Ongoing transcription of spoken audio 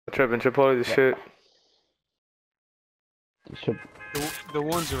Tripping, Chipotle the shit. The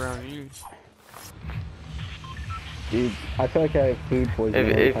ones around you. Dude, I feel like I have food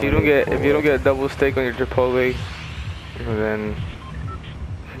poisoning. If you don't get a double steak on your Chipotle, then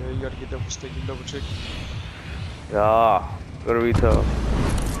Yeah, you gotta get double steak and double chicken. yeah, go to retail.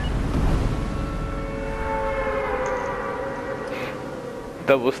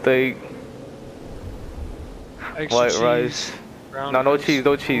 Double steak, Extra white cheese, rice. brown No, no rice. cheese,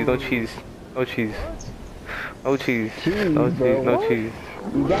 no cheese, no Ooh. cheese, no cheese, no cheese, Cheese, no bro, cheese, no what? cheese.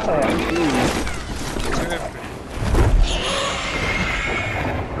 You gotta have cheese.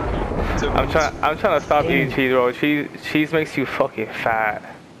 I'm trying to stop eating cheese, bro. Cheese makes you fucking fat.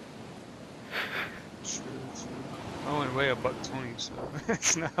 True. I only weigh $120, so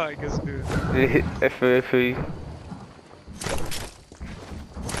it's not like it's good. If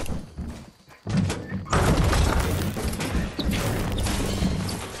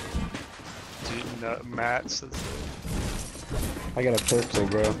Eating mats. I got a pistol,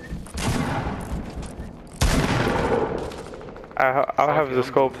 bro. I'll have the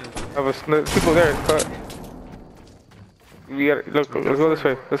scope. I have people there. But we gotta look. Let's go this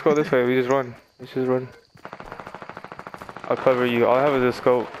way. Let's go this way. We just run. Let's just run. I'll cover you. All I have is a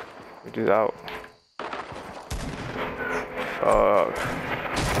scope. Which is out. Fuck.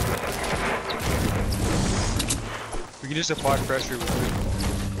 We can just apply pressure with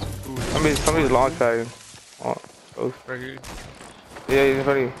it. Ooh, Somebody's launch pad. Oh, right here. yeah, he's in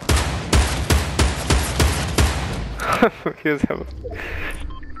front of you. He doesn't have a...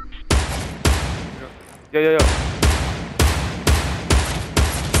 Yo.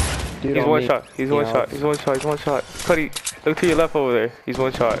 Dude, He's on one me. shot. He's one shot. He's one shot. He's one shot. Cuddy, look to your left over there. He's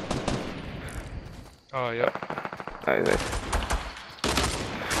one shot. Oh, yeah. Nice.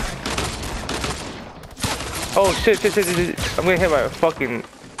 Oh shit. I'm getting hit by a fucking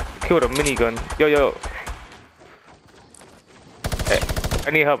kill with a minigun. Yo. Hey,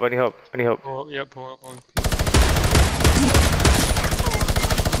 I need help. Pull up, yeah, pull up on.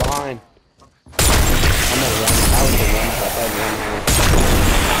 Behind. I'm gonna run. I was the one shot. I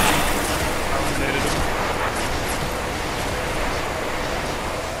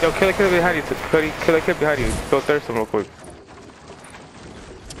Yo, kill a kid behind you. Cuddy, kill a kid behind you. Go thirst him real quick.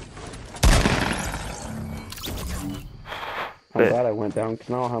 I'm glad I went down because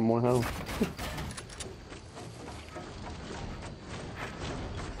now I'll have more health.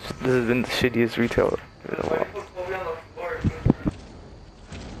 This has been the shittiest retail in a while.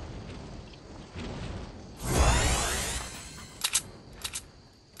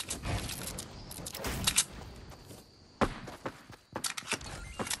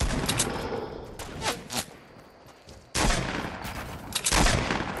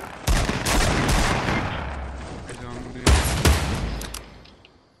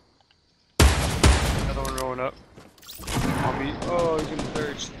 Another one rolling up. On me. Oh, he's gonna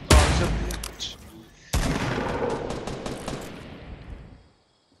thirst. Oh, he's a bitch.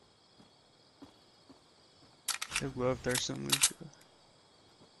 They love thirsting.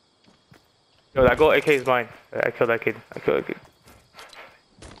 Yo, that gold AK is mine. I killed that kid.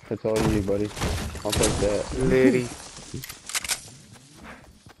 That's all you, buddy. I'll take that. Lady.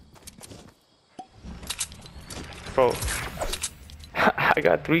 Bro. I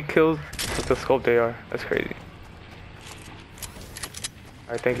got 3 kills with the scope AR. That's crazy.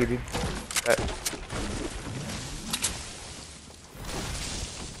 Alright, thank you, dude.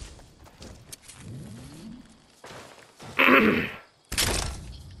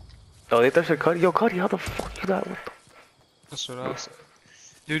 Oh, they thirsted Cuddy. Yo, Cuddy, how the fuck you got? What the? That's what I said.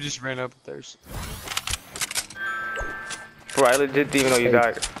 Dude just ran up thirst. Bro, I legit didn't even know you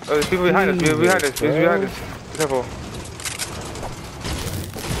died. Oh, there's people behind us. There's behind us. Be careful.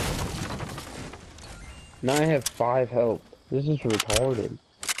 Now I have 5 health. This is retarded.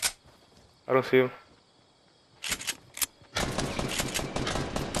 I don't see him.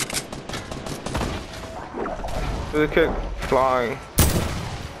 There's a kid flying.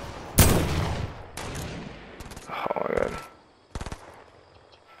 Oh my god.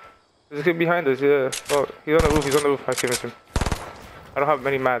 There's a kid behind us, yeah. Oh, he's on the roof, I see him. I don't have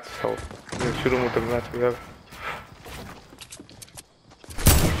many mats, so we can shoot him with the mats we have.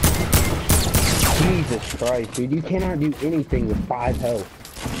 Jesus Christ, dude. You cannot do anything with 5 health.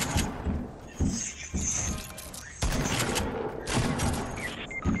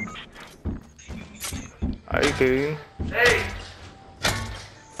 Are you kidding? Hey!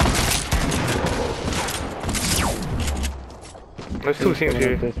 There's 2 teams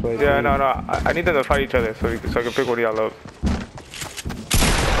here. Yeah, no. I need them to fight each other so I can pick what y'all love.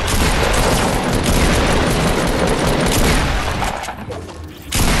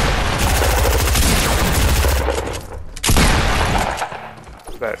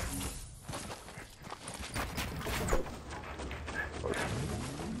 that.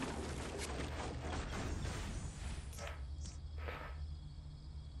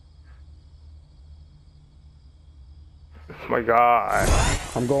 Oh my god.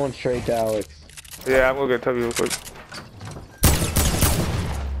 I'm going straight to Alex. Yeah, I'm gonna get Tubby real quick.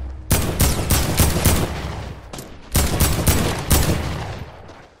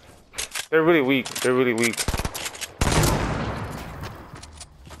 They're really weak. They're really weak.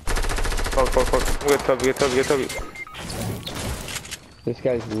 Fuck. Get Tubby. This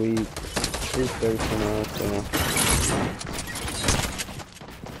guy's weak. He's thirsting us, yeah.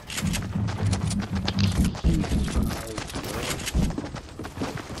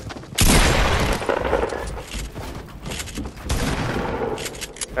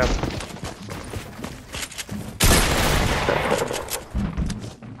 Yeah.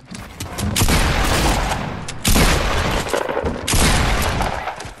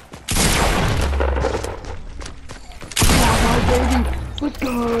 Let's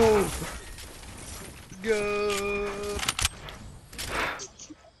go! Go!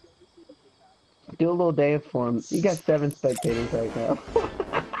 Do a little dance for him. You got 7 spectators right now.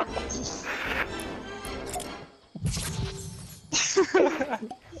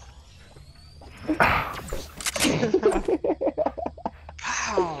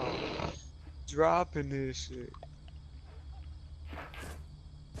 Pow! Dropping this shit.